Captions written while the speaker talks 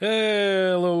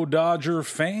Hello, Dodger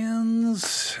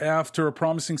fans. After a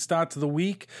promising start to the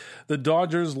week, the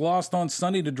Dodgers lost on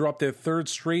Sunday to drop their third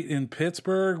straight in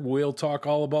Pittsburgh. We'll talk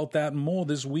all about that and more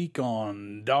this week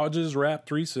on Dodgers Wrap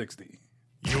 360.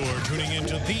 You're tuning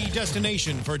into the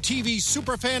destination for TV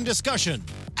superfan discussion,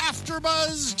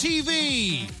 AfterBuzz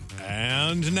TV.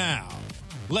 And now,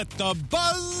 let the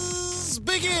buzz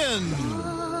begin.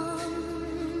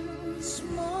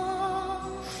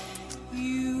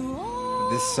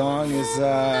 This song is,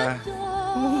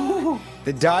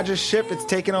 the Dodgers ship, it's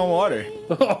taking on water.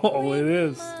 Oh, it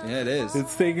is. Yeah, it is.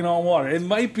 It's taking on water. It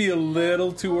might be a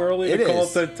little too early to call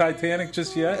it the Titanic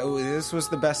just yet. This was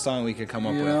the best song we could come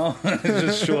up with. You know,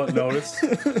 just short notice.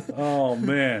 Oh,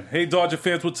 man. Hey, Dodger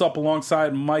fans, what's up?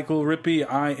 Alongside Michael Rippey,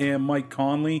 I am Mike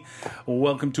Conley.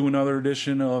 Welcome to another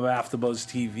edition of AfterBuzz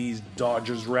TV's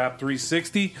Dodgers Wrap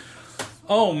 360.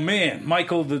 Oh, man,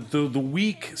 Michael, the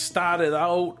week started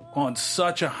out on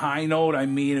such a high note. I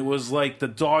mean, it was like the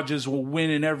Dodgers were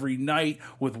winning every night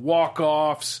with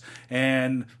walk-offs,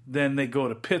 and then they go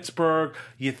to Pittsburgh.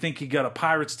 You think you got a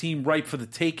Pirates team ripe for the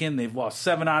taking. They've lost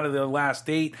 7 out of their last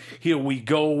 8. Here we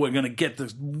go. We're going to get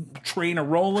the train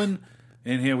a-rolling.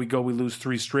 And here we go. We lose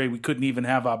 3 straight. We couldn't even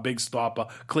have our big stopper,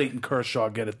 Clayton Kershaw,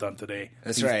 get it done today.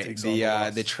 That's right.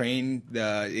 The train,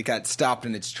 it got stopped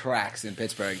in its tracks in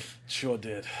Pittsburgh. Sure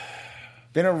did.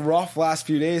 Been a rough last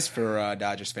few days for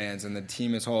Dodgers fans and the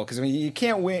team as a whole. Because I mean, you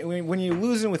can't win when you're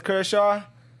losing with Kershaw.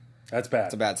 That's bad.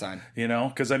 It's a bad sign. You know,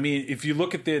 because I mean, if you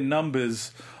look at their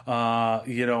numbers,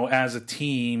 as a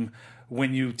team.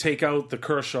 When you take out the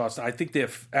Kershaw, I think they're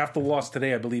after the loss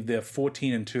today. I believe they're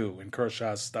 14-2 in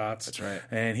Kershaw's starts. That's right,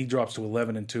 and he drops to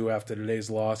 11-2 after today's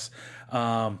loss.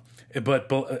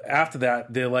 But after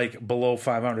that, they're like below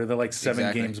 500. They're like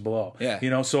 7 games below. Yeah, you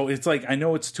know. So it's like I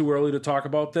know it's too early to talk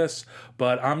about this,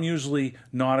 but I'm usually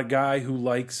not a guy who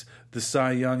likes the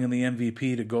Cy Young and the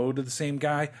MVP to go to the same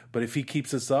guy. But if he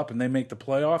keeps this up and they make the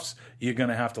playoffs, you're going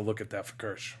to have to look at that for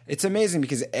Kersh. It's amazing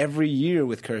because every year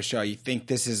with Kershaw, you think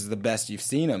this is the best you've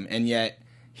seen him, and yet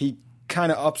he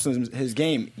kind of ups his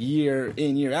game year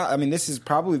in, year out. I mean, this is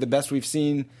probably the best we've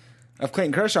seen of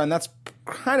Clayton Kershaw, and that's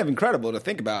kind of incredible to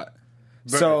think about.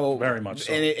 Very much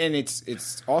so. And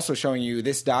it's also showing you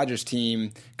this Dodgers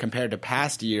team compared to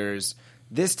past years,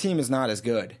 this team is not as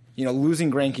good. You know,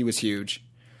 losing Greinke was huge.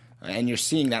 And you're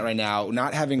seeing that right now.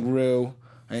 Not having Rue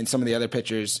and some of the other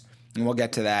pitchers, and we'll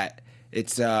get to that.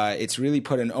 It's really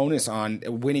put an onus on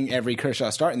winning every Kershaw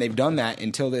start, and they've done that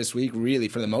until this week, really,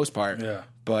 for the most part. Yeah.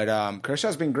 But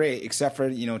Kershaw's been great, except for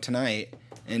tonight,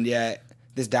 and yet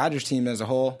this Dodgers team as a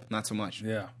whole, not so much.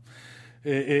 Yeah.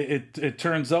 It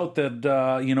turns out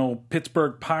that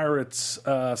Pittsburgh Pirates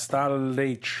starter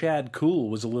today, Chad Kuhl,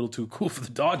 was a little too cool for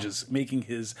the Dodgers, making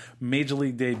his major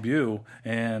league debut,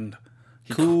 and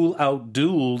Kuhl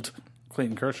outdueled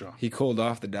Clayton Kershaw. He cooled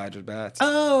off the Dodgers bats.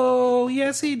 Oh,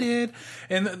 yes, he did.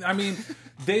 And, I mean,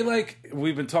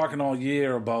 we've been talking all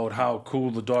year about how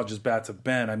cool the Dodgers bats have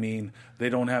been. I mean, they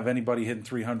don't have anybody hitting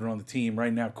 300 on the team.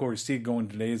 Right now, Corey Seager going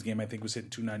to today's game, I think, was hitting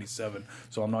 297.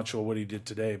 So I'm not sure what he did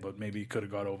today, but maybe he could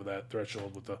have got over that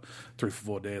threshold with a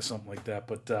 3-for-4 day or something like that.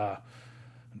 But,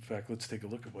 in fact, let's take a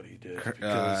look at what he did.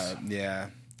 Yeah.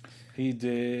 He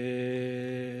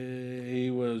did.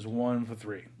 He was 1 for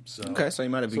 3. So okay, so he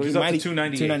might have been. So he's up to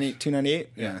 298. 298.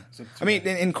 Yeah. I mean,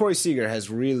 and Corey Seager has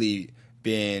really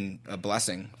been a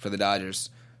blessing for the Dodgers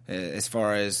as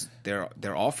far as their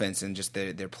offense and just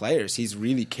their players. He's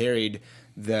really carried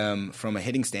them from a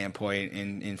hitting standpoint,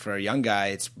 and for a young guy,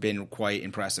 it's been quite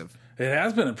impressive. It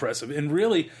has been impressive. And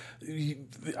really,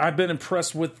 I've been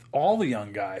impressed with all the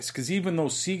young guys because even though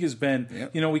Seager's been,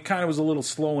 he kind of was a little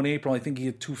slow in April. I think he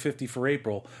hit 250 for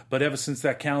April. But ever since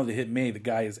that calendar hit May, the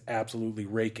guy is absolutely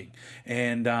raking.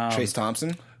 And Trace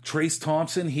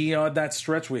Thompson, he had that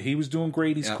stretch where he was doing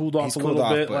great. He's cooled off a little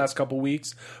bit last couple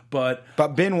weeks. But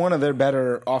been one of their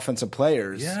better offensive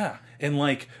players. Yeah. And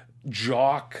like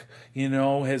Jock,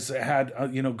 has had,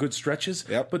 good stretches.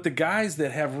 Yep. But the guys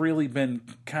that have really been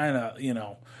kind of,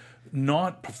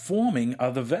 not performing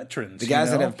are the veterans. The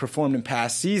guys that have performed in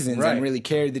past seasons and really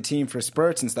carried the team for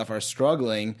spurts and stuff are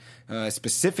struggling,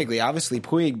 specifically, obviously,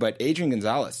 Puig, but Adrian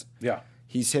Gonzalez. Yeah.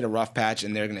 He's hit a rough patch,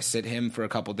 and they're going to sit him for a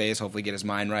couple days, hopefully get his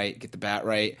mind right, get the bat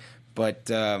right. But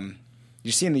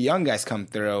you're seeing the young guys come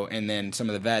through, and then some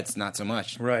of the vets, not so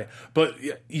much. Right. But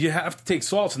you have to take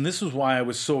salts, and this is why I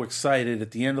was so excited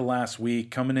at the end of last week,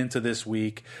 coming into this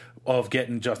week, of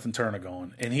getting Justin Turner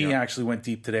going. And he actually went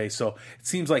deep today. So it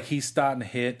seems like he's starting to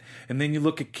hit. And then you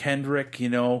look at Kendrick,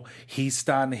 he's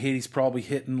starting to hit. He's probably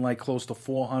hitting like close to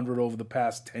 400 over the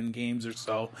past 10 games or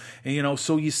so. And,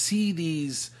 so you see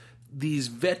these these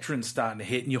veterans starting to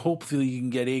hit, and you hopefully you can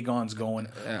get Agons going.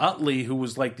 Utley, who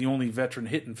was like the only veteran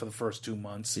hitting for the first 2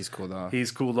 months, He's cooled off.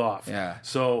 He's cooled off. Yeah.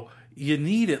 So you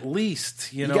need at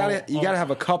least you gotta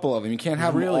have a couple of them. You can't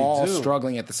have them really all do.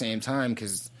 struggling at the same time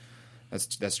because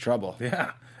that's trouble.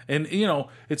 Yeah. And,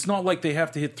 it's not like they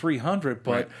have to hit 300,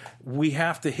 but we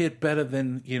have to hit better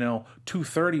than,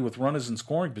 230 with runners in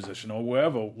scoring position or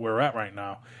wherever we're at right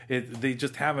now. They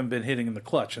just haven't been hitting in the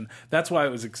clutch. And that's why it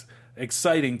was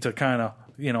exciting to kind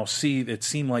of, see it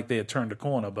seemed like they had turned a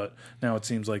corner, but now it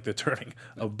seems like they're turning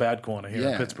a bad corner here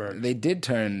in Pittsburgh. They did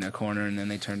turn a corner, and then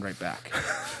they turned right back.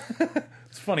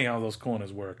 It's funny how those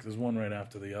corners work. There's one right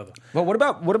after the other. But what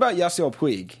about Yasiel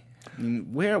Puig? I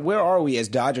mean, where are we as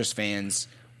Dodgers fans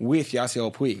with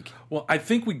Yasiel Puig? Well, I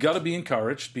think we got to be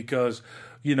encouraged because,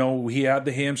 he had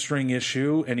the hamstring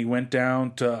issue and he went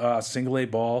down to single A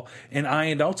ball and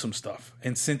ironed out some stuff.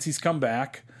 And since he's come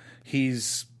back,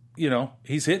 he's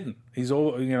hitting. He's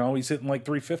over. He's hitting like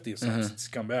 350 or something since he's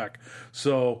come back.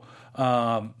 So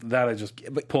that I just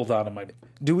pulled out of my.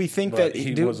 Do we think but that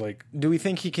he was like? Do we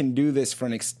think he can do this for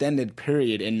an extended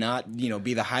period and not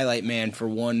be the highlight man for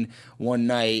one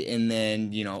night and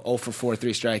then 0 for 4,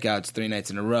 3 strikeouts 3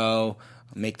 nights in a row,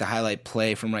 make the highlight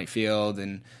play from right field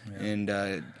and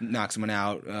knock someone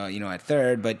out at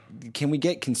third? But can we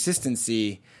get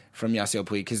consistency from Yasiel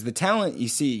Puig? Because the talent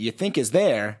you think is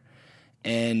there,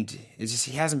 and it's just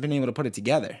he hasn't been able to put it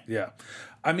together. Yeah.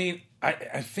 I mean,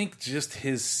 I think just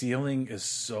his ceiling is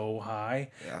so high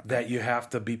that you have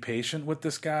to be patient with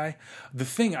this guy. The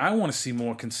thing I want to see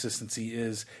more consistency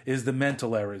is the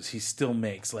mental errors he still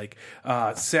makes. Like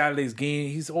Saturday's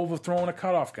game, he's overthrowing a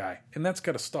cutoff guy, and that's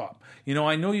got to stop.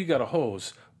 I know you got a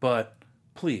hose, but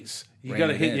please, you got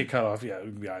to hit your cutoff,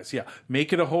 guys. Yeah,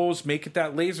 make it a hose. Make it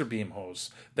that laser beam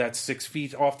hose that's 6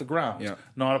 feet off the ground,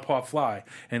 not a pop fly.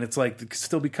 And it's like it could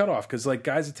still be cut off because like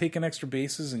guys are taking extra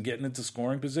bases and getting into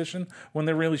scoring position when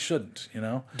they really shouldn't.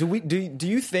 Do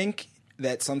you think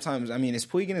that sometimes? I mean, is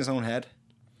Puig in his own head?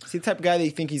 Is he the type of guy that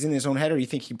you think he's in his own head, or you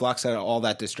think he blocks out all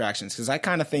that distractions? Because I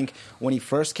kind of think when he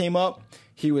first came up,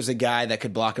 he was a guy that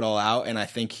could block it all out, and I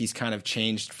think he's kind of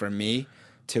changed for me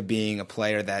to being a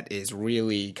player that is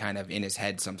really kind of in his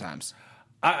head sometimes.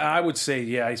 I would say,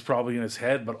 he's probably in his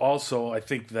head, but also I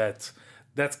think that's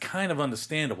kind of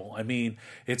understandable. I mean,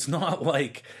 it's not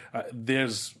like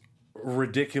there's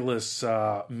ridiculous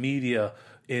media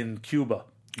in Cuba,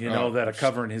 that are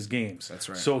covering his games. That's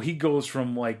right. So he goes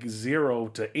from like 0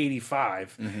 to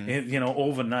 85,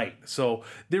 overnight. So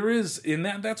there is, and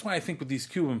that's why I think with these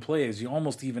Cuban players, you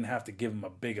almost even have to give them a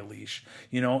bigger leash,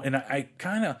 And I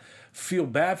kind of feel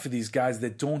bad for these guys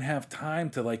that don't have time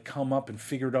to like come up and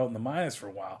figure it out in the minors for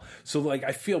a while. So like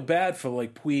I feel bad for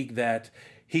like Puig that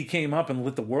he came up and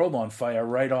lit the world on fire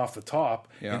right off the top,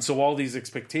 and so all these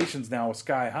expectations now are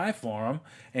sky high for him,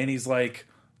 and he's like.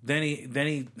 Then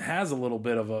he has a little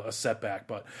bit of a setback.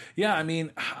 But, I mean,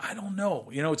 I don't know.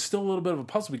 It's still a little bit of a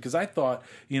puzzle because I thought,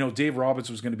 Dave Roberts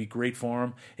was going to be great for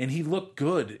him. And he looked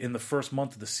good in the first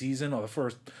month of the season or the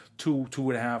first two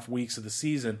and a half weeks of the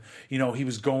season. He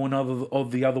was going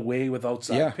the other way with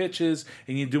outside pitches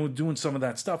and you're doing some of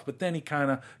that stuff. But then he kind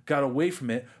of got away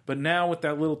from it. But now with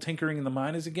that little tinkering in the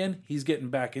minors again, he's getting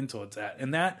back into that.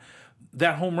 And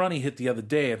that home run he hit the other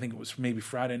day, I think it was maybe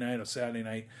Friday night or Saturday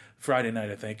night. Friday night,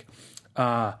 I think.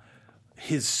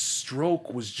 His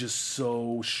stroke was just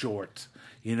so short,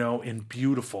 and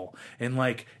beautiful. And,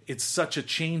 like, it's such a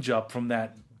change up from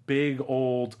that big,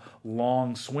 old,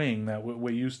 long swing that we're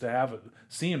used to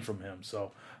seeing from him.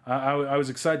 So I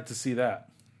was excited to see that.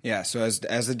 Yeah, so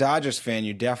as a Dodgers fan,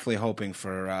 you're definitely hoping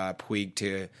for Puig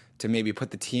to maybe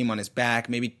put the team on his back,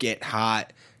 maybe get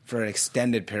hot for an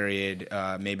extended period.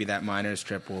 Maybe that minors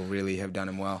trip will really have done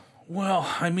him well. Well,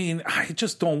 I mean, I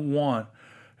just don't want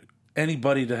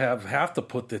anybody to have to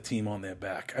put the team on their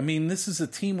back. I mean, this is a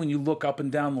team when you look up and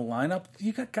down the lineup,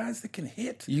 you got guys that can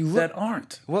hit that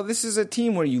aren't. Well, this is a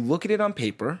team where you look at it on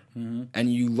paper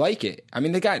and you like it. I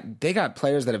mean, they got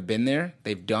players that have been there,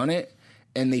 they've done it,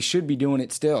 and they should be doing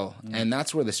it still. And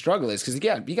that's where the struggle is because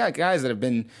you got guys that have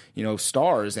been,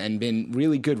 stars and been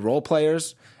really good role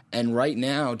players. And right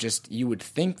now, just you would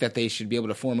think that they should be able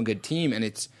to form a good team, and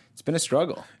it's been a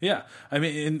struggle. Yeah, I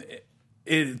mean,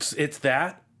 it's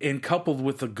that, and coupled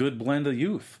with a good blend of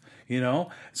youth,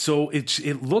 So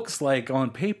it looks like on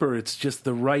paper it's just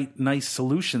the right, nice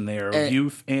solution there of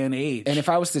youth and age. And if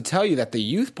I was to tell you that the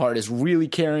youth part is really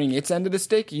carrying its end of the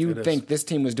stick, you'd think this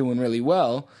team was doing really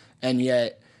well, and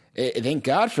yet thank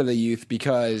God for the youth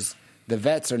because the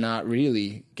vets are not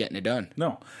really getting it done.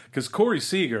 No, because Corey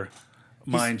Seager,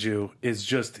 mind you, is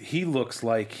just he looks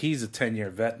like he's a 10-year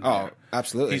vet. Oh,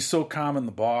 absolutely. He's so calm in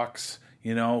the box.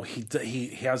 You know,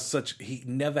 he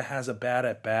never has a bad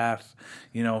at bat.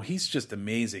 You know, he's just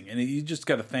amazing, and you just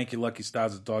got to thank your lucky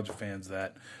stars as Dodger fans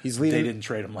that they didn't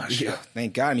trade him last year.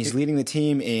 Thank God. I mean, he's leading the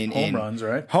team in home runs,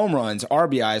 right? Home runs,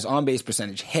 RBIs, on base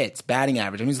percentage, hits, batting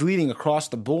average. I mean, he's leading across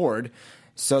the board.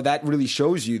 So that really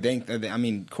shows you. I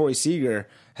mean, Corey Seager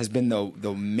has been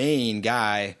the main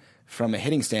guy from a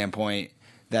hitting standpoint.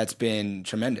 That's been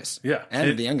tremendous. Yeah,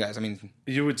 and the young guys. I mean,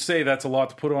 you would say that's a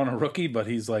lot to put on a rookie, but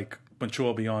he's like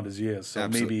mature beyond his years, so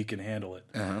absolutely. maybe he can handle it.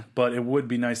 Uh-huh. But it would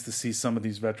be nice to see some of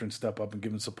these veterans step up and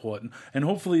give him support, and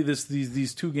hopefully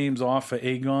these 2 games off for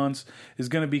Agons is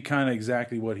going to be kind of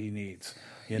exactly what he needs.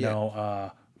 You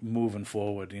know, moving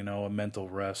forward. You know, a mental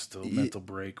rest, a mental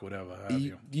break, whatever have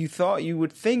you. You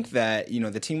would think that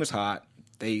the team was hot.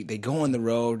 They go on the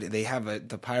road. They have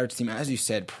the Pirates team, as you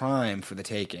said, prime for the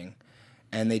taking.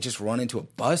 And they just run into a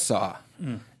buzzsaw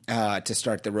to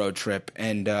start the road trip.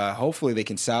 And hopefully they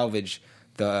can salvage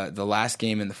the last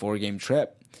game in the 4-game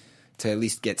trip to at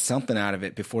least get something out of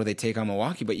it before they take on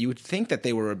Milwaukee. But you would think that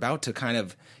they were about to kind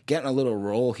of get in a little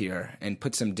roll here and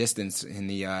put some distance in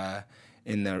the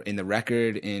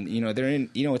record. And, they're in,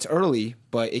 it's early,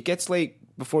 but it gets late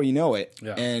before you know it.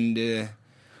 Yeah. And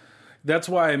that's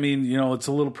why, I mean, it's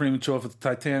a little premature for the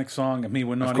Titanic song. I mean,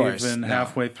 we're not even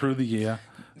halfway through the year.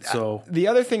 So the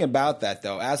other thing about that,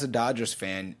 though, as a Dodgers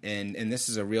fan, and this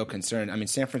is a real concern, I mean,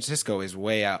 San Francisco is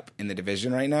way up in the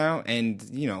division right now, and,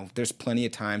 there's plenty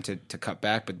of time to cut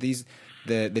back, but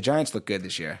the Giants look good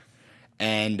this year.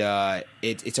 And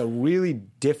it's a really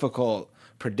difficult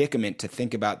predicament to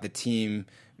think about the team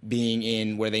being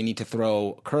in where they need to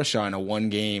throw Kershaw in a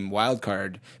 1-game wild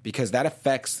card, because that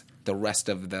affects the rest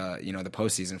of the the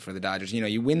postseason for the Dodgers.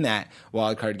 You win that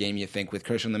wild card game, you think, with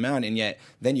Kershaw on the mound, and yet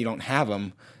then you don't have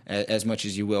him as much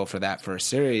as you will for that first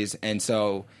series. And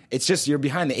so it's just you're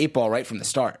behind the 8 ball right from the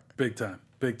start. Big time.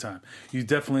 You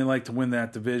definitely like to win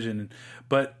that division,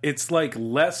 but it's like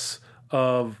less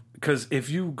of, because if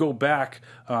you go back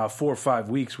 4 or 5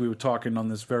 weeks, we were talking on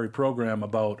this very program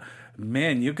about,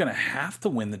 man, you're going to have to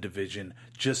win the division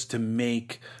just to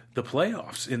make the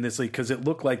playoffs in this league, because it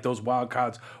looked like those wild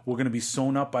cards were going to be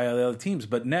sewn up by the other teams.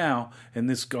 But now, and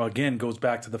this again goes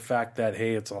back to the fact that,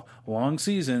 hey, it's a long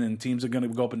season and teams are going to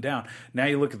go up and down. Now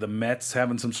you look at the Mets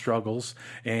having some struggles,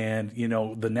 and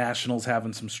the Nationals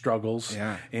having some struggles.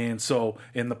 Yeah. And so,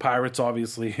 and the Pirates,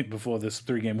 obviously, before this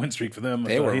 3-game win streak for them,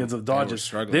 they were hands of the Dodgers,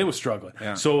 they were struggling.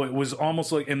 Yeah. So it was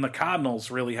almost like, and the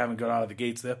Cardinals really haven't got out of the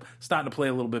gates. They're starting to play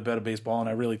a little bit better baseball, and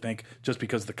I really think just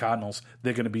because the Cardinals,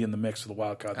 they're going to be in the mix for the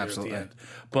wild card. Absolutely. At the end.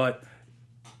 But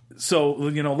so,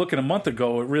 looking a month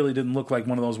ago, it really didn't look like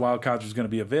one of those wild cards was going to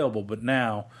be available. But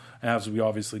now, as we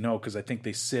obviously know, because I think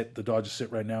the Dodgers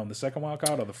sit right now in the second wild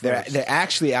card or the first. They're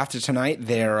actually, after tonight,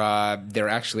 they're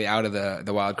actually out of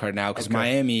the wild card now, because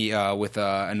Miami, with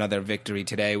another victory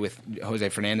today with Jose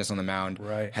Fernandez on the mound,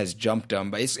 has jumped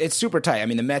them. But it's super tight. I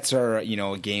mean, the Mets are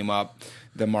a game up.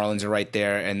 The Marlins are right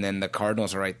there, and then the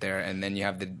Cardinals are right there, and then you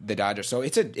have the Dodgers. So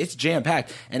it's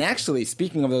jam-packed. And actually,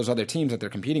 speaking of those other teams that they're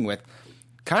competing with,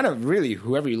 kind of really,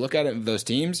 whoever you look at of those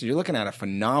teams, you're looking at a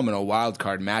phenomenal wild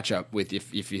card matchup. With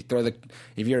if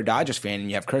you're a Dodgers fan and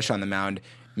you have Kershaw on the mound,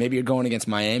 maybe you're going against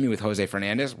Miami with Jose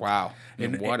Fernandez. Wow,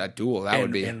 and what a duel that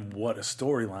would be! And what a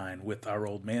storyline with our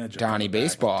old manager, Donnie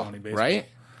Baseball, right?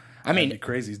 I mean, that'd be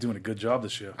crazy. He's doing a good job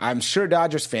this year. I'm sure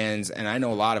Dodgers fans, and I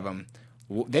know a lot of them,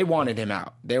 they wanted him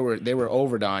out. They were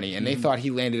over Donnie, and they thought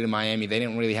he landed in Miami. They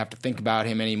didn't really have to think about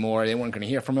him anymore. They weren't going to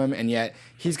hear from him, and yet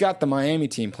he's got the Miami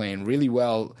team playing really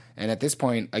well, and at this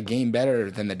point, a game better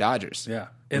than the Dodgers. Yeah,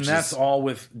 and that's all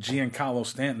with Giancarlo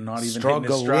Stanton not even hitting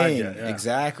his stride yet. Yeah.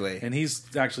 Exactly. And he's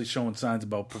actually showing signs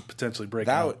about potentially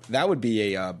breaking out. That would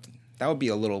be a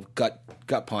little gut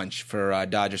punch for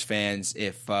Dodgers fans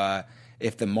if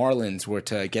the Marlins were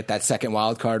to get that second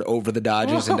wild card over the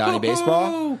Dodgers and Donnie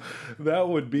Baseball. That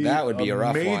would be a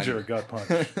rough major one. Gut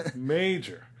punch.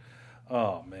 Major.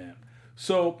 Oh, man.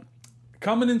 So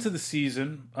coming into the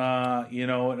season,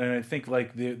 and I think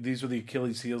like these were the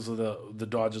Achilles heels of the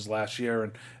Dodgers last year,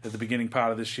 and at the beginning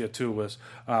part of this year too, was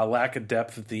lack of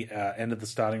depth at the end of the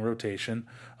starting rotation,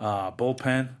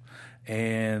 bullpen,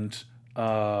 and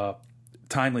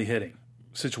timely hitting,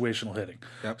 situational hitting.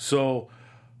 Yep. So,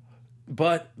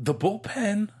 but the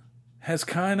bullpen has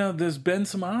there's been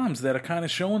some arms that are kind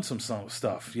of showing some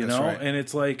stuff, That's right. and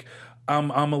it's like I'm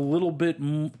a little bit,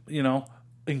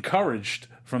 encouraged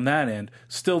from that end.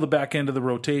 Still, the back end of the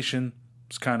rotation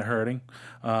is kind of hurting.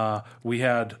 We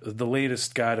had the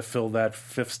latest guy to fill that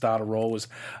fifth starter role was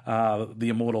the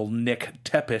immortal Nick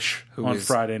Tepesh on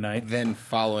Friday night. Then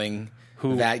following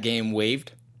that game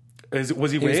waived. Was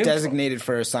he He was waived? designated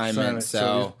for assignment,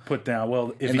 so he's put down.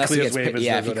 Well, if unless he clears gets,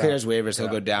 waivers, if he clears waivers, he'll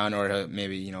Yeah. go down, or he'll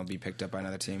maybe be picked up by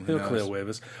another team. Who He'll knows? clear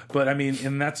waivers. But I mean,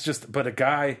 and that's just. But a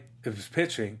guy who's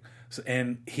pitching,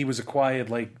 and he was acquired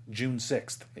like June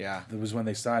 6th. Yeah. That was when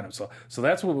they signed him. So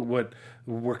that's what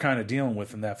we're kind of dealing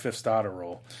with in that fifth starter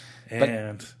role,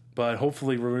 but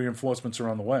hopefully reinforcements are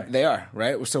on the way. They are,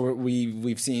 right? So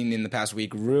we've seen in the past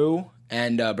week Rue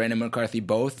and Brandon McCarthy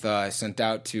both sent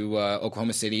out to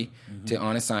Oklahoma City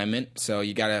on assignment. So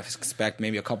you got to expect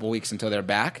maybe a couple weeks until they're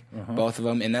back, both of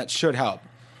them, and that should help.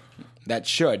 That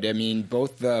should. I mean,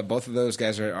 both of those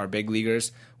guys are big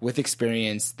leaguers with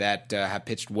experience that have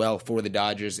pitched well for the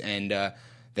Dodgers, and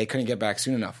they couldn't get back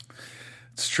soon enough.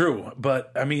 It's true,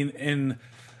 but I mean, in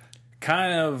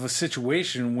kind of a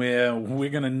situation where we're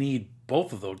going to need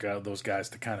both of those guys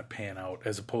to kind of pan out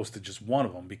as opposed to just one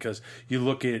of them, because you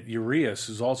look at Urias,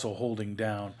 who's also holding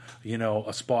down,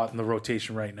 a spot in the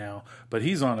rotation right now, but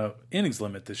he's on an innings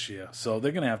limit this year, so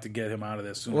they're going to have to get him out of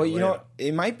there sooner or later. Well,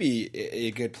 it might be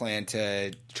a good plan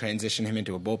to transition him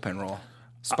into a bullpen role.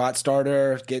 Spot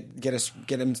starter, get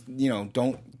him,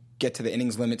 don't get to the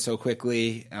innings limit so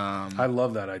quickly. I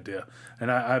love that idea,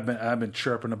 and I've been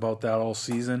chirping about that all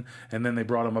season. And then they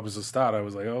brought him up as a start. I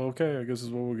was like, oh, okay, I guess this is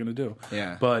what we're gonna do.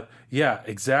 Yeah. But yeah,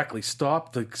 exactly.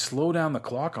 Slow down the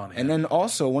clock on him. And then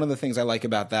also one of the things I like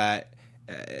about that,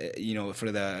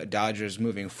 for the Dodgers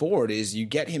moving forward, is you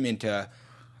get him into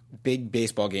big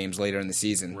baseball games later in the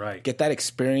season. Right. Get that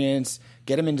experience,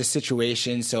 get him into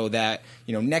situations so that,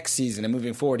 next season and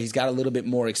moving forward, he's got a little bit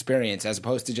more experience as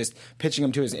opposed to just pitching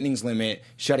him to his innings limit,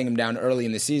 shutting him down early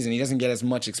in the season. He doesn't get as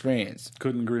much experience.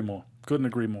 Couldn't agree more.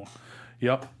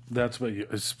 Yep, that's what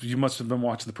you must have been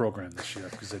watching the program this year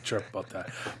because they chirp about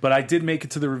that. But I did make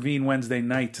it to the Ravine Wednesday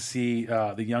night to see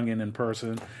the youngin in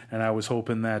person, and I was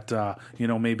hoping that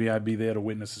maybe I'd be there to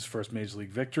witness his first major league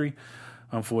victory.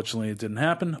 Unfortunately, it didn't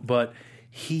happen, but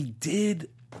he did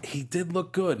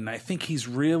look good, and I think he's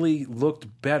really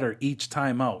looked better each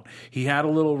time out. He had a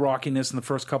little rockiness in the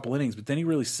first couple innings, but then he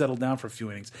really settled down for a few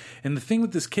innings. And the thing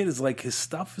with this kid is, like, his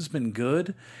stuff has been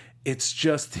good. It's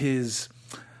just his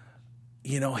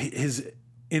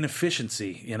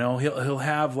inefficiency. He'll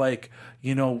have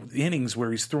innings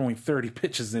where he's throwing 30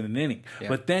 pitches in an inning. Yeah.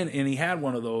 But then, and he had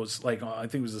one of those, I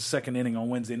think it was the second inning on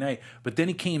Wednesday night, but then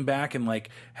he came back and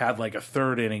had a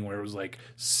third inning where it was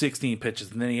 16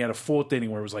 pitches, and then he had a fourth inning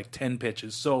where it was 10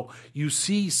 pitches. So you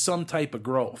see some type of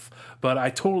growth. But I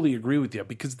totally agree with you,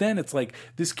 because then it's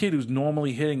this kid who's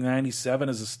normally hitting 97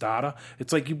 as a starter,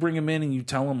 it's you bring him in and you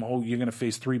tell him, oh, you're going to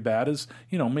face three batters,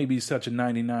 maybe he's touching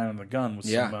 99 on the gun with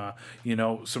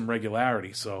some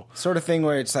regularity. So sort of thing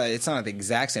where it's not the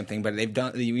exact same thing, but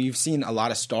we've seen a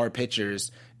lot of star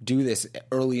pitchers do this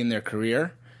early in their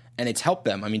career, and it's helped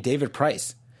them. I mean, David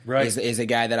Price is a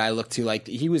guy that I look to.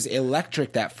 He was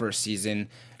electric that first season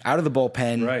out of the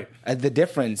bullpen. Right. The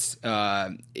difference,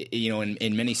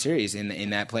 in many series in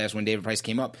that playoffs when David Price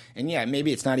came up, and yeah,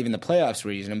 maybe it's not even the playoffs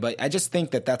reason, but I just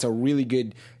think that that's a really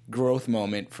good growth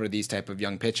moment for these type of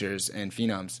young pitchers and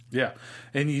phenoms. Yeah,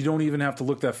 and you don't even have to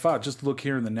look that far. Just look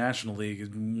here in the National League,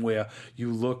 where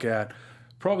you look at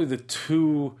probably the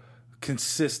two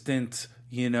consistent,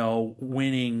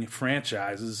 winning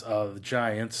franchises of the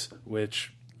Giants,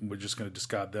 which we're just going to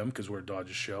discard them because we're a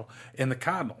Dodgers show, and the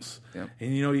Cardinals. Yep.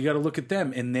 And, you got to look at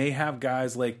them, and they have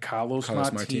guys like Carlos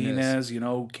Martinez,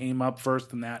 came up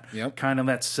first in that kind of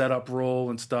that setup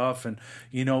role and stuff. And,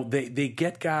 they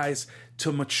get guys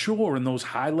to mature in those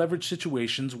high leverage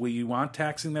situations where you aren't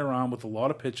taxing their arm with a lot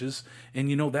of pitches,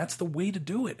 and, that's the way to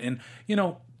do it. And,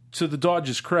 to the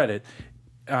Dodgers' credit,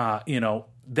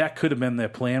 that could have been their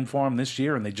plan for him this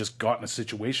year, and they just got in a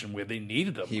situation where they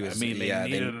needed him. They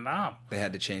needed an arm. They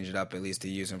had to change it up at least to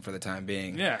use him for the time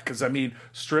being. Yeah, because,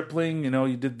 Stripling,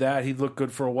 you did that. He looked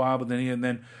good for a while, but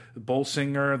then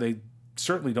Bolsinger, they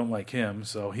certainly don't like him,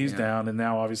 so he's down, and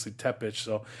now obviously Tepich.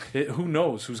 So who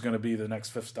knows who's going to be the next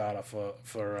fifth starter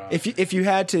for If you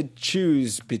had to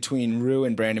choose between Rue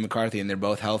and Brandon McCarthy, and they're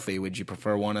both healthy, would you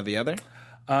prefer one or the other?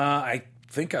 I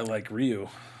think I like Ryu.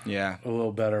 Yeah, a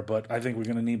little better, but I think we're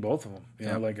going to need both of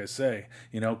them. Like I say,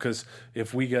 because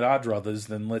if we get our druthers,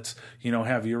 then let's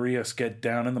have Urias get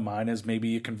down in the minors. Maybe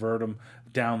you convert him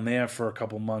down there for a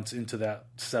couple months into that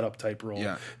setup type role.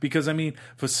 Yeah. Because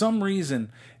for some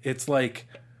reason, it's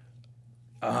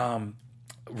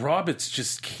Roberts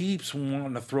just keeps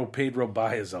wanting to throw Pedro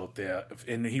Baez out there,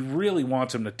 and he really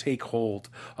wants him to take hold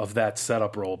of that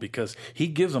setup role because he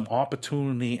gives him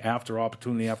opportunity after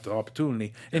opportunity after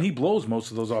opportunity, and he blows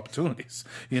most of those opportunities,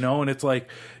 and it's like,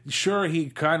 sure, he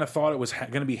kind of thought it was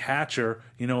going to be Hatcher,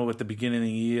 at the beginning of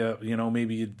the year,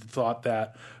 maybe you thought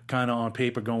that kind of on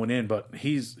paper going in, but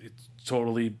he's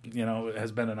totally,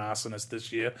 has been an arsonist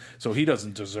this year, so he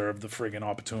doesn't deserve the friggin'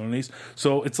 opportunities.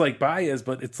 So it's like Baez,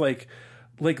 but it's like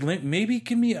maybe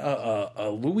give me a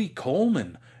Louis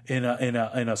Coleman in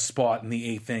a spot in the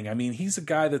eighth inning. I mean, he's a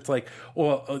guy that's like,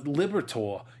 or a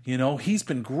Liberatore. He's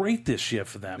been great this year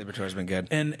for them. Liberatore's been good,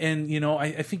 and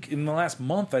I think in the last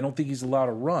month, I don't think he's allowed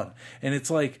to run, and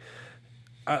it's like.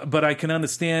 But I can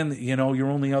understand, your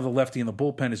only other lefty in the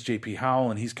bullpen is J.P.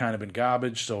 Howell, and he's kind of been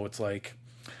garbage, so it's like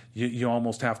you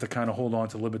almost have to kind of hold on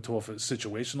to Liberatore for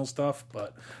situational stuff.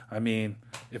 But, I mean,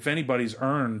 if anybody's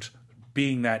earned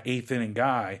being that eighth inning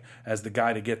guy as the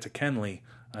guy to get to Kenley,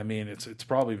 I mean, it's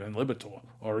probably been Liberatore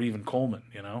or even Coleman,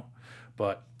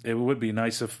 But it would be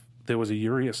nice if there was a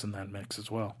Urias in that mix as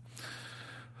well.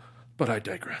 But I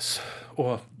digress.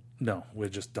 Or, no, we're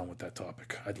just done with that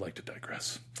topic. I'd like to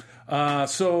digress.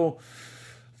 So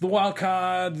the wild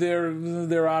card,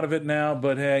 they're out of it now,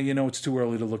 but hey, it's too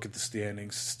early to look at the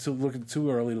standings. Too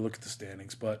early to look at the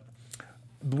standings. But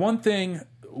the one thing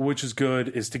which is good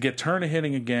is to get Turner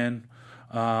hitting again.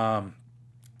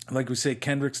 Like we say,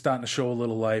 Kendrick's starting to show a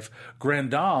little life.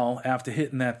 Grandal, after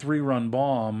hitting that 3-run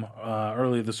bomb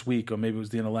earlier this week, or maybe it was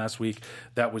the end of last week,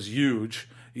 that was huge.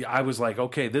 I was like,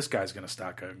 okay, this guy's going to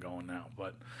start going now.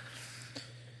 But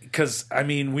because, I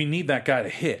mean, we need that guy to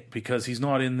hit because he's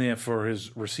not in there for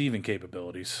his receiving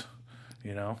capabilities,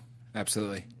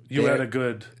 Absolutely. You had a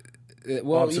good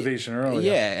observation earlier.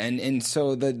 Yeah, and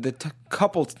so the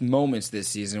couple moments this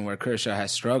season where Kershaw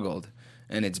has struggled,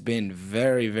 and it's been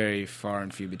very, very far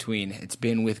and few between, it's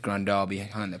been with Grandal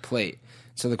behind the plate.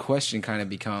 So the question kind of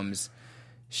becomes,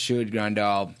 should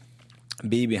Grandal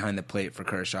be behind the plate for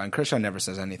Kershaw? And Kershaw never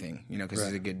says anything, because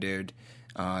he's a good dude.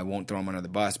 I won't throw him under the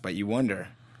bus, but you wonder.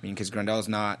 I mean, because Grandal's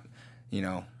not,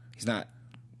 he's not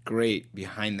great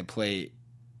behind the plate,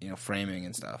 framing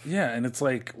and stuff. Yeah, and it's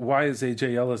like, why is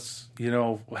A.J. Ellis,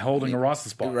 holding a roster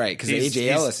spot? Right, because A.J.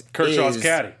 Ellis Kershaw's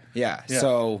caddy. Yeah,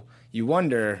 so you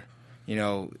wonder,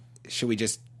 should we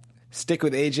just stick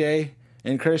with A.J.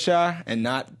 and Kershaw and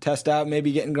not test out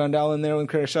maybe getting Grandal in there when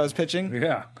Kershaw's pitching?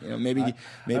 Yeah.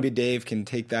 Maybe Dave can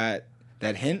take that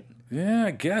hint. Yeah,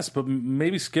 I guess, but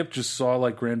maybe Skip just saw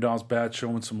like Grandal's bat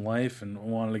showing some life and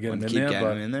wanted to get him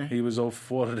in there, but he was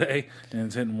 0-4 today and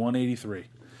it's hitting 183.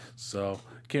 So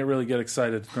can't really get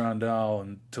excited for Grandal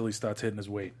until he starts hitting his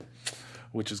weight,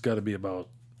 which has got to be about,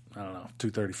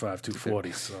 235,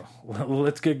 240. So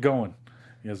let's get going.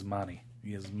 He has money.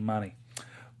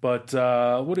 But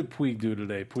what did Puig do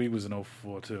today? Puig was an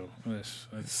 0-4 too.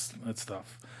 That's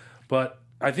tough. But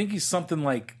I think he's something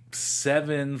like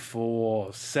 7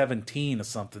 for 17 or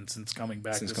something since coming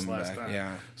back last time.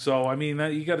 Yeah. So I mean,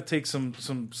 you got to take some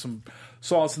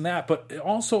solace in that. But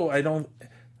also,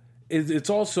 it's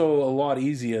also a lot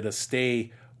easier to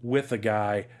stay with a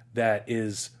guy that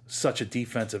is such a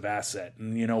defensive asset.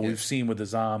 And, we've seen with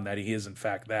his arm that he is, in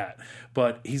fact, that.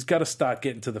 But he's got to start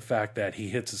getting to the fact that he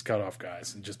hits his cutoff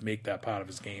guys and just make that part of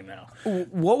his game now.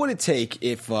 What would it take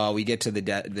if we get to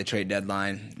the trade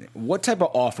deadline? What type of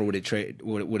offer would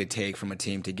it take from a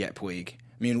team to get Puig? I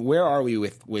mean, where are we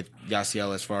with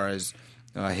Yasiel as far as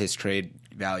his trade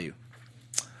value?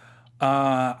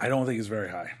 I don't think it's very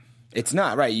high. It's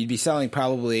not, right. You'd be selling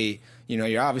probably,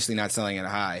 you're obviously not selling at a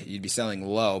high. You'd be selling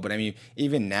low. But, I mean,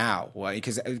 even now,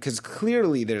 because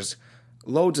clearly there's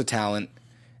loads of talent,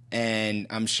 and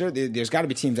I'm sure there's got to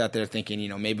be teams out there thinking,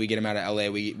 maybe we get him out of L.A.,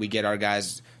 we get our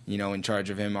guys, in charge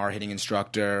of him, our hitting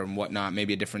instructor and whatnot,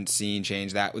 maybe a different scene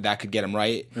change, that could get him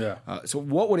right. Yeah. So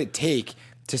what would it take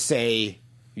to say,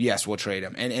 yes, we'll trade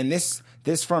him? And this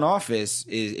front office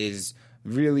is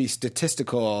really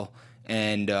statistical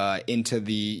and into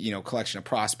the collection of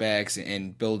prospects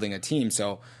and building a team.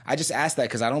 So I just asked that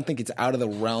because I don't think it's out of the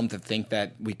realm to think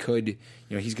that we could,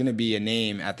 he's going to be a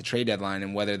name at the trade deadline,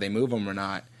 and whether they move him or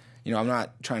not, I'm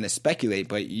not trying to speculate,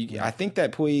 but I think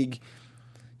that Puig,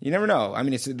 you never know. I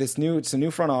mean, it's a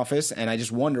new front office, and I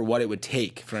just wonder what it would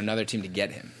take for another team to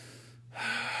get him.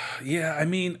 Yeah, I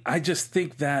mean, I just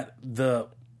think that the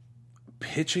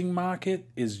pitching market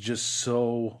is just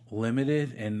so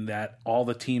limited, and that all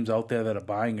the teams out there that are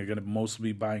buying are going to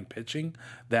mostly be buying pitching,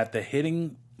 that the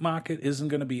hitting market isn't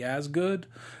going to be as good.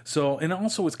 So, and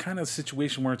also it's kind of a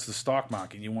situation where it's the stock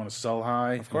market. You want to sell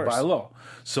high and buy low.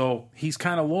 So he's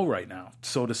kind of low right now.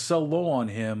 So to sell low on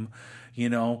him,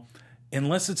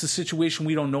 unless it's a situation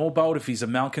we don't know about, if he's a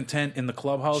malcontent in the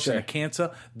clubhouse and a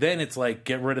cancer, then it's like,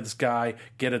 get rid of this guy,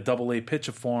 get a double-A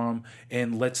pitcher for him,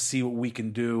 and let's see what we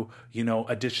can do,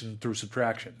 addition through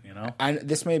subtraction,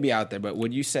 This may be out there, but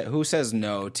would you say, who says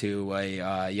no to a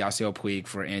Yasiel Puig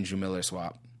for Andrew Miller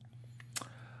swap?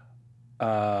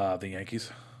 The Yankees.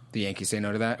 The Yankees say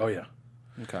no to that? Oh, yeah.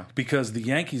 Okay. Because the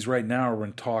Yankees right now are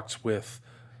in talks with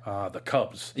the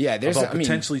Cubs about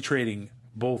potentially trading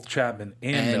both Chapman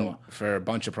and Miller for a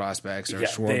bunch of prospects, or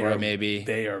Schwarber maybe.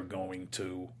 They are going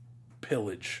to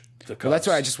pillage the Cubs. Well, that's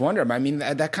what I just wonder. I mean,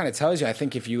 that kind of tells you. I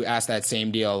think if you asked that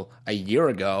same deal a year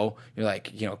ago, you're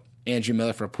like, Andrew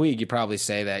Miller for Puig, you probably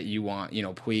say that you want,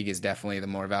 Puig is definitely the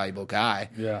more valuable guy.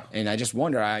 Yeah. And I just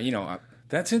wonder,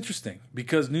 that's interesting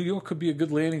because New York could be a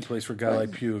good landing place for a guy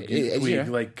like Puig.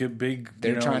 Like a big,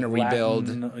 they're trying to rebuild,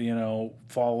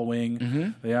 following. Mm-hmm.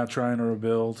 They are trying to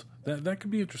rebuild. That could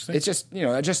be interesting. It's just,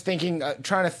 just thinking,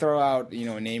 trying to throw out,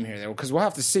 a name here, because we'll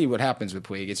have to see what happens with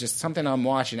Puig. It's just something I'm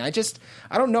watching. I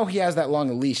don't know he has that long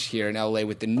a leash here in LA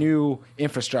with the new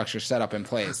infrastructure set up in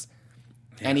place.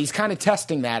 Yeah. And he's kind of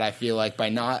testing that, I feel like, by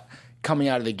not coming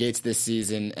out of the gates this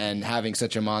season and having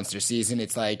such a monster season.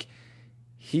 It's like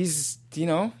he's,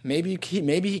 maybe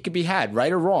he could be had,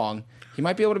 right or wrong. He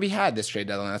might be able to be had this trade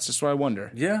deadline. That's just what I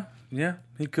wonder. Yeah,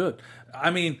 he could.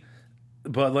 I mean,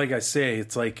 but like I say,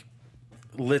 it's like,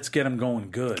 let's get him going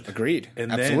good. Agreed.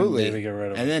 And absolutely. Then maybe get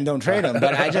rid of him. And then don't trade him.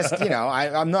 But I just,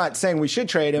 I'm not saying we should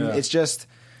trade him. Yeah. It's just.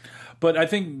 But I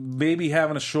think maybe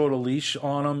having a shorter leash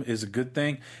on him is a good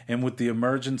thing. And with the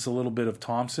emergence a little bit of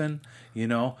Thompson,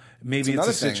 maybe it's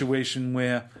a situation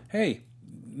where, hey,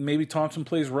 maybe Thompson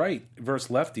plays right versus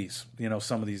lefties,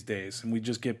 some of these days. And we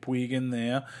just get Puig in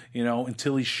there,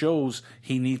 until he shows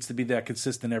he needs to be that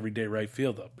consistent everyday right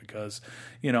fielder. Because,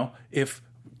 if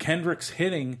Kendrick's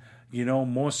hitting,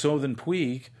 more so than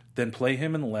Puig, then play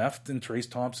him in left and Trace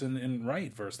Thompson in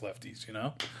right versus lefties,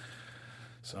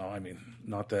 So, I mean,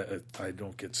 not that I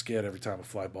don't get scared every time a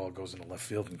fly ball goes into left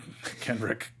field and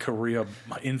Kendrick Correa,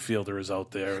 my infielder, is out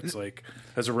there. It's like,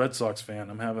 as a Red Sox fan,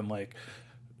 I'm having like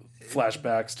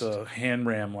flashbacks to hand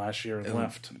ram last year in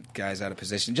left. Guys out of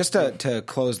position. Just to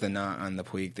close the knot on the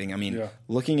Puig thing, I mean,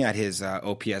 looking at his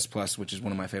OPS plus, which is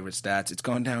one of my favorite stats, it's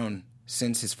gone down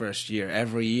since his first year,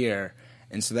 every year.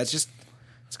 And so it's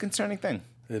a concerning thing.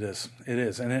 It is.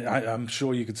 And I'm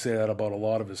sure you could say that about a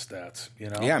lot of his stats,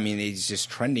 Yeah, I mean, he's just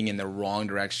trending in the wrong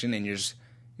direction, and you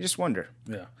just wonder.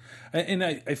 Yeah. And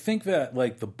I think that,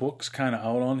 like, the book's kind of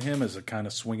out on him as a kind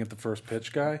of swing at the first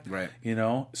pitch guy. Right.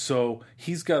 So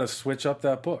he's got to switch up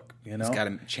that book, He's got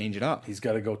to change it up. He's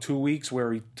got to go 2 weeks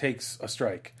where he takes a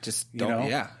strike. Just don't,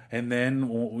 yeah. And then,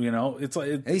 it's like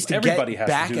at least everybody has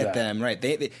back to do at that. them, right?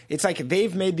 It's like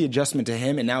they've made the adjustment to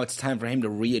him, and now it's time for him to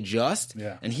readjust.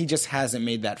 Yeah. And he just hasn't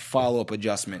made that follow-up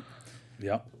adjustment.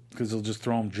 Yep. Because they'll just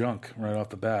throw him junk right off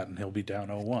the bat, and he'll be down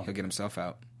 0-1. He'll get himself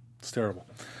out. It's terrible.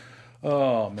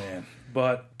 Oh, man.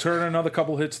 But Turner, another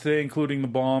couple hits today, including the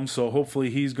bomb, so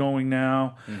hopefully he's going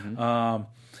now. Mm-hmm.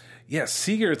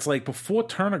 Seager, it's like before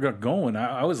Turner got going,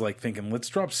 I was like thinking, let's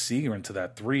drop Seager into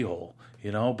that 3-hole,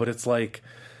 But it's like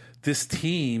this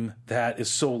team that is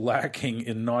so lacking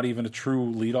in not even a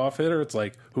true leadoff hitter, it's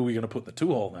like, who are we going to put in the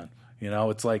 2-hole then?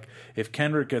 It's like if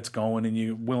Kendrick gets going and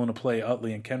you're willing to play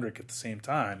Utley and Kendrick at the same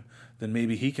time, then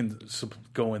maybe he can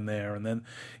go in there. And then,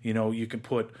 you can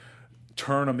put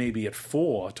Turner maybe at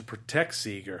 4 to protect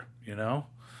Seager,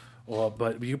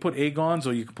 but you can put Agons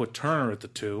or you can put Turner at the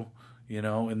 2,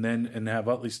 and have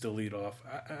Utley still lead off.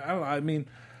 I mean,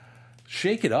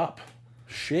 shake it up.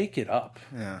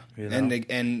 Yeah.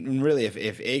 And really,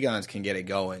 if Agons can get it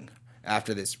going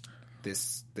after this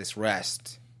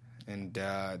rest, and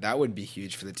that would be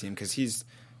huge for the team because he's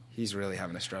really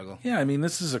having a struggle. Yeah, I mean,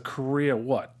 this is a career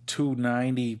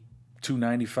 290,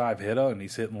 295 hitter, and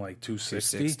he's hitting like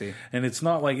 260. And it's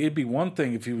not like it'd be one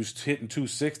thing if he was hitting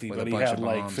 260, but he had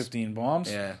like 15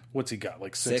 bombs. Yeah. What's he got?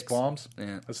 Like 6 bombs?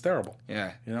 Yeah. That's terrible.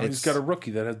 Yeah. He's got a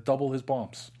rookie that has double his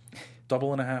bombs,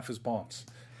 double and a half his bombs.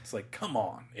 It's like, come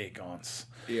on, Agons.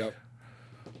 Yep.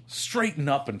 Straighten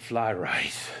up and fly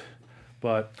right.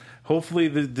 But hopefully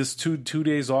this two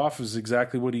days off is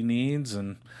exactly what he needs,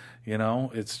 and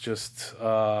it's just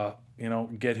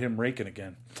get him raking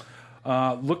again.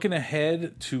 Looking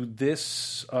ahead to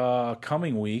this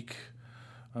coming week,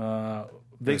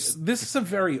 this is a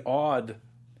very odd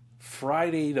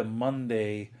Friday to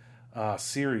Monday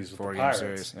series with the Pirates.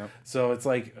 Series, yep. So it's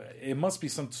like it must be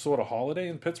some sort of holiday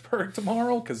in Pittsburgh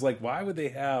tomorrow, because like why would they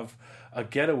have a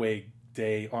getaway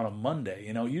day on a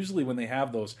Monday? Usually when they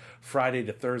have those Friday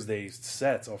to Thursday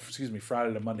sets,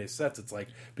 Friday to Monday sets, it's like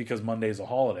because Monday's a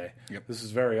holiday. Yep. This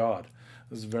is very odd.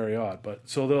 This is very odd. But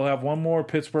so they'll have one more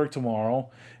Pittsburgh tomorrow,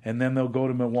 and then they'll go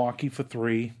to Milwaukee for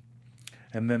 3,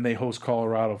 and then they host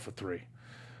Colorado for 3.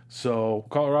 So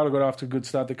Colorado got off to a good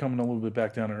start. They're coming a little bit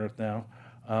back down to earth now,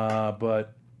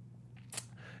 but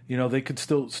they could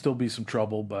still be some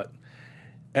trouble. But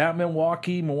at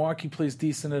Milwaukee plays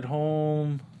decent at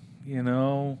home.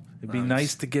 It'd be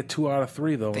nice to get 2 out of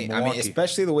 3 though. In Milwaukee.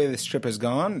 Especially the way this trip has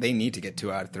gone, they need to get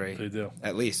 2 out of 3. They do,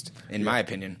 at least in my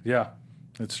opinion. Yeah,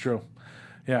 it's true.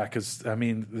 Yeah, because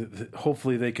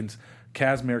hopefully they can.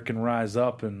 Casimir can rise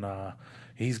up, and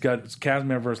he's got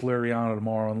Casimir versus Liriano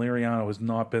tomorrow, and Liriano has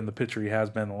not been the pitcher he has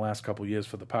been the last couple of years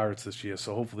for the Pirates this year.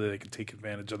 So hopefully they can take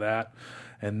advantage of that,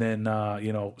 and then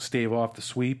stave off the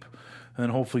sweep, and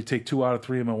then hopefully take 2 out of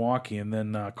 3 in Milwaukee, and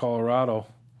then Colorado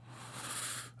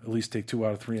at least take 2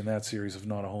 out of 3 in that series, if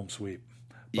not a home sweep.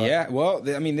 But, yeah, well,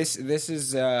 this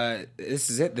is it. This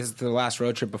is the last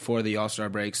road trip before the All-Star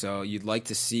break, so you'd like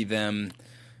to see them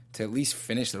to at least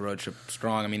finish the road trip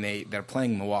strong. I mean, they're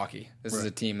playing Milwaukee. This is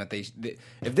a team that they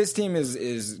if this team is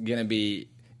going to be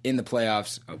in the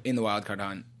playoffs, in the wild card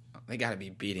hunt, they got to be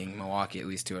beating Milwaukee at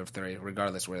least 2 out of 3,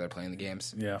 regardless where they're playing the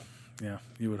games. Yeah,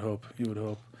 you would hope.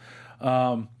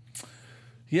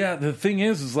 Yeah, the thing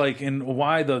is and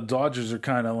why the Dodgers are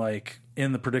kind of like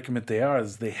in the predicament they are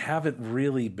is they haven't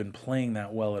really been playing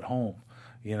that well at home,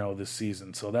 this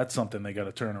season. So that's something they got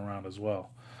to turn around as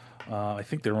well. I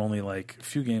think they're only like a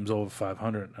few games over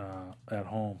 500 at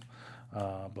home,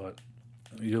 but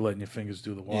you're letting your fingers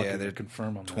do the walking. Yeah, they're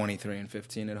confirm on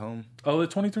 23-15 at home. Oh, they're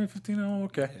 23-15. Oh,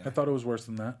 okay. Yeah. I thought it was worse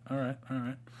than that. All right.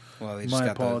 Well, they just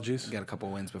apologies. Got a couple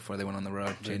wins before they went on the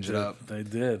road. Change it up. They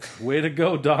did. Way to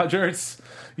go, Dodgers!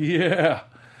 Yeah,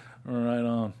 right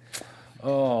on.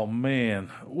 Oh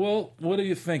man. Well, what are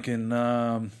you thinking?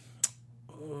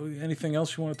 Anything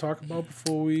else you want to talk about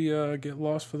before we get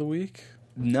lost for the week?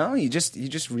 No, you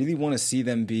just really want to see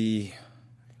them be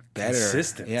better,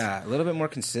 consistent. Yeah, a little bit more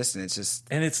consistent. It's just,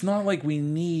 and it's not like we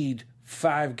need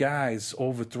 5 guys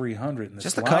over 300 in this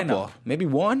just a lineup. couple, maybe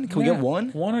one. Can we get one?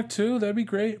 1 or 2, that'd be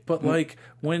great. But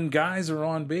when guys are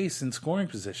on base in scoring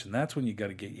position, that's when you got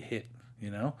to get your hit.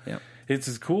 Yeah, it's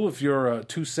as cool if you're a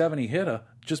 270 hitter.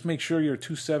 Just make sure you're a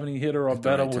 270 hitter or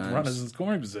better with runners in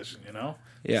scoring position. Yeah,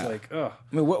 it's like, ugh.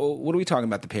 I mean, what are we talking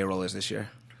about the payroll is this year?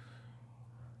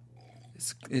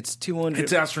 It's 200.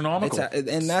 It's astronomical,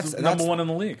 and that's number 1 in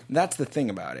the league. That's the thing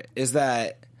about it is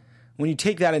that when you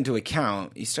take that into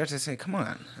account, you start to say, "Come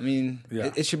on!" I mean,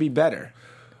 it should be better.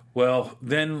 Well,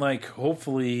 then,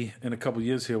 hopefully, in a couple of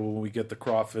years here, when we get the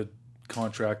Crawford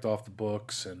contract off the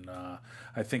books, and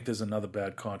I think there's another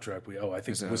bad contract we owe. I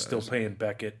think we're still paying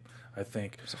Beckett. I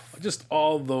think just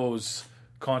all those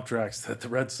contracts that the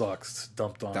Red Sox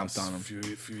dumped on us a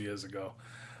few years ago.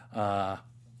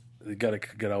 They got to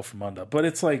get out from under. But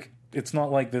it's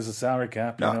not like there's a salary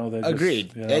cap.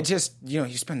 Agreed. It just, you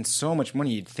spend so much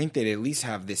money, you'd think they'd at least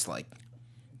have this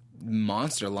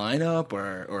monster lineup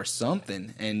or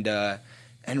something. And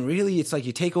really, it's like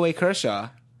you take away Kershaw,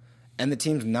 and the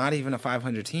team's not even a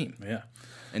 500 team. Yeah,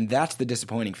 and that's the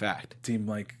disappointing fact. The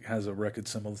team has a record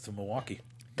similar to Milwaukee.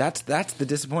 That's the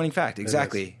disappointing fact.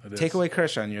 Exactly. Take away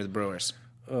Kershaw, and you're the Brewers.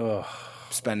 Ugh.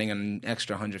 Spending an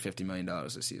extra $150 million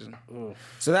this season. Ugh.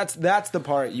 So that's the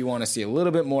part you want to see a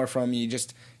little bit more from. You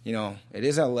just, it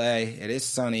is LA, it is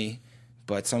sunny,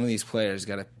 but some of these players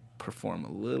got to perform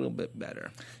a little bit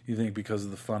better. You think because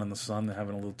of the fun in the sun, they're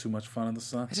having a little too much fun in the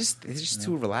sun? It's just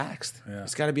too relaxed. Yeah.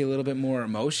 It's got to be a little bit more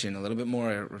emotion, a little bit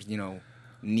more,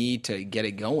 need to get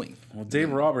it going. Well,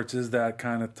 Dave Roberts is that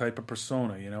kind of type of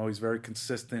persona. He's very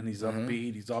consistent. He's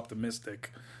upbeat. He's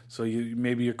optimistic. So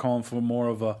maybe you're calling for more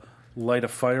of a light a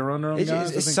fire under him,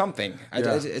 guys? It's something.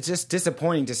 Yeah. It's just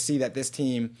disappointing to see that this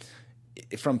team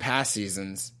from past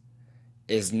seasons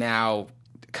is now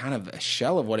kind of a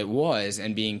shell of what it was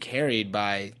and being carried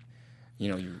by,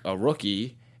 a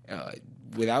rookie.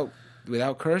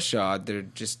 Without Kershaw, they're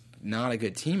just not a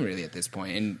good team really at this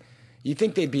point. And you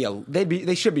think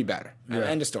they should be better. Yeah.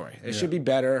 End of story. They should be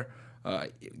better.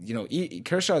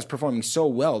 Kershaw is performing so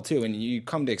well too, and you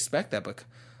come to expect that, but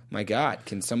my God,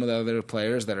 can some of the other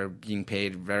players that are being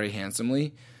paid very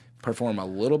handsomely perform a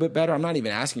little bit better? I'm not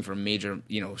even asking for major,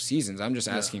 seasons. I'm just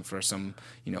asking for some,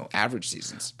 average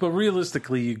seasons. But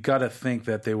realistically, you got to think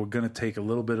that they were going to take a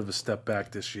little bit of a step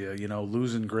back this year.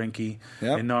 Losing Greinke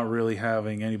and not really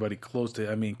having anybody close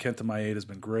to. I mean, Kenta Maeda has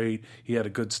been great. He had a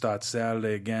good start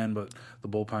Saturday again, but the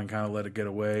bullpen kind of let it get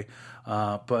away.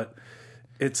 But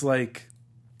it's like,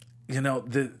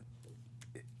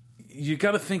 you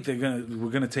got to think we're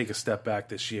going to take a step back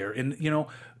this year. And,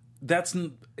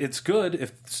 it's good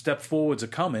if step forwards are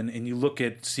coming, and you look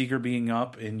at Seager being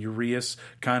up and Urias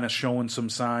kind of showing some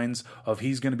signs of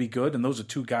he's going to be good, and those are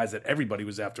two guys that everybody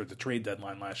was after at the trade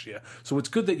deadline last year. So it's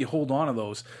good that you hold on to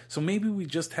those. So maybe we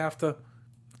just have to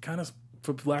kind of,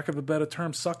 for lack of a better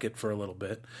term, suck it for a little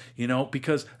bit,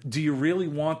 because do you really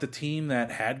want the team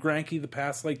that had Greinke the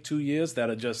past 2 years that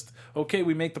are just, okay,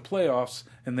 we make the playoffs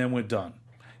and then we're done?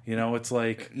 It's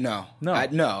like... No,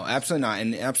 absolutely not.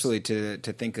 And absolutely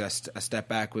to think a step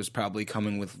back was probably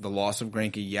coming with the loss of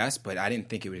Greinke, yes, but I didn't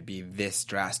think it would be this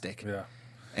drastic. Yeah.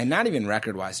 And not even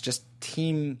record-wise, just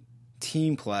team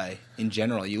play in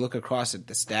general. You look across at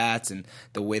the stats and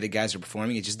the way the guys are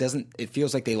performing, it just doesn't... It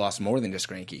feels like they lost more than just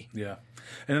Greinke. Yeah.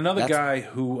 And another guy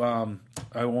who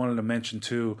I wanted to mention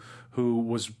too, who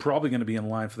was probably going to be in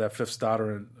line for that fifth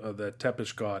starter that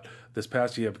Tepish got this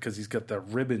past year because he's got that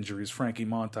rib injury, is Frankie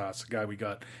Montas, the guy we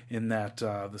got in that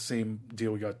the same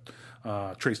deal we got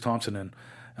Trace Thompson in.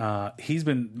 He's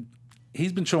been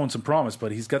showing some promise,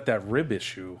 but he's got that rib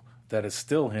issue that is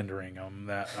still hindering him.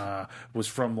 That was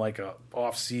from a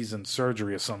off-season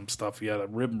surgery or some stuff. He had a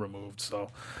rib removed. So,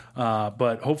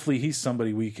 but hopefully he's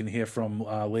somebody we can hear from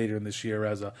later in this year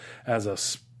as a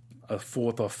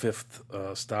fourth or fifth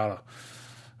starter,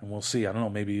 and we'll see. I don't know,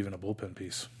 maybe even a bullpen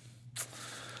piece.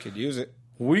 Could use it.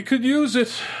 We could use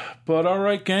it. But all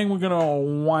right, gang, we're gonna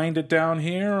wind it down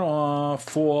here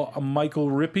for Michael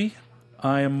Rippey.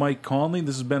 I am Mike Conley.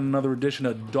 This has been another edition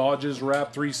of Dodgers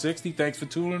Wrap 360. Thanks for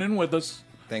tuning in with us.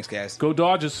 Thanks, guys. Go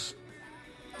Dodgers.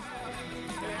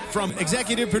 From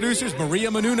executive producers Maria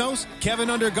Menounos, Kevin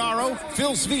Undergaro,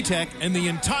 Phil Svitek, and the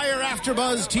entire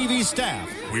AfterBuzz TV staff,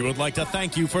 we would like to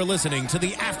thank you for listening to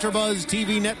the AfterBuzz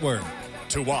TV network.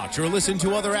 To watch or listen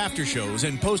to other after shows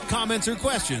and post comments or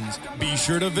questions, be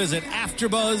sure to visit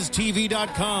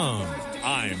AfterBuzzTV.com.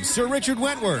 I'm Sir Richard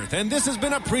Wentworth, and this has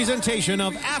been a presentation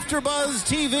of AfterBuzz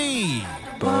TV.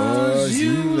 Buzz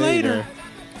you later.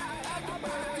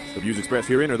 The views expressed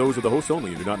herein are those of the hosts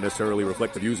only and do not necessarily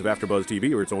reflect the views of AfterBuzz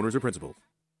TV or its owners or principals.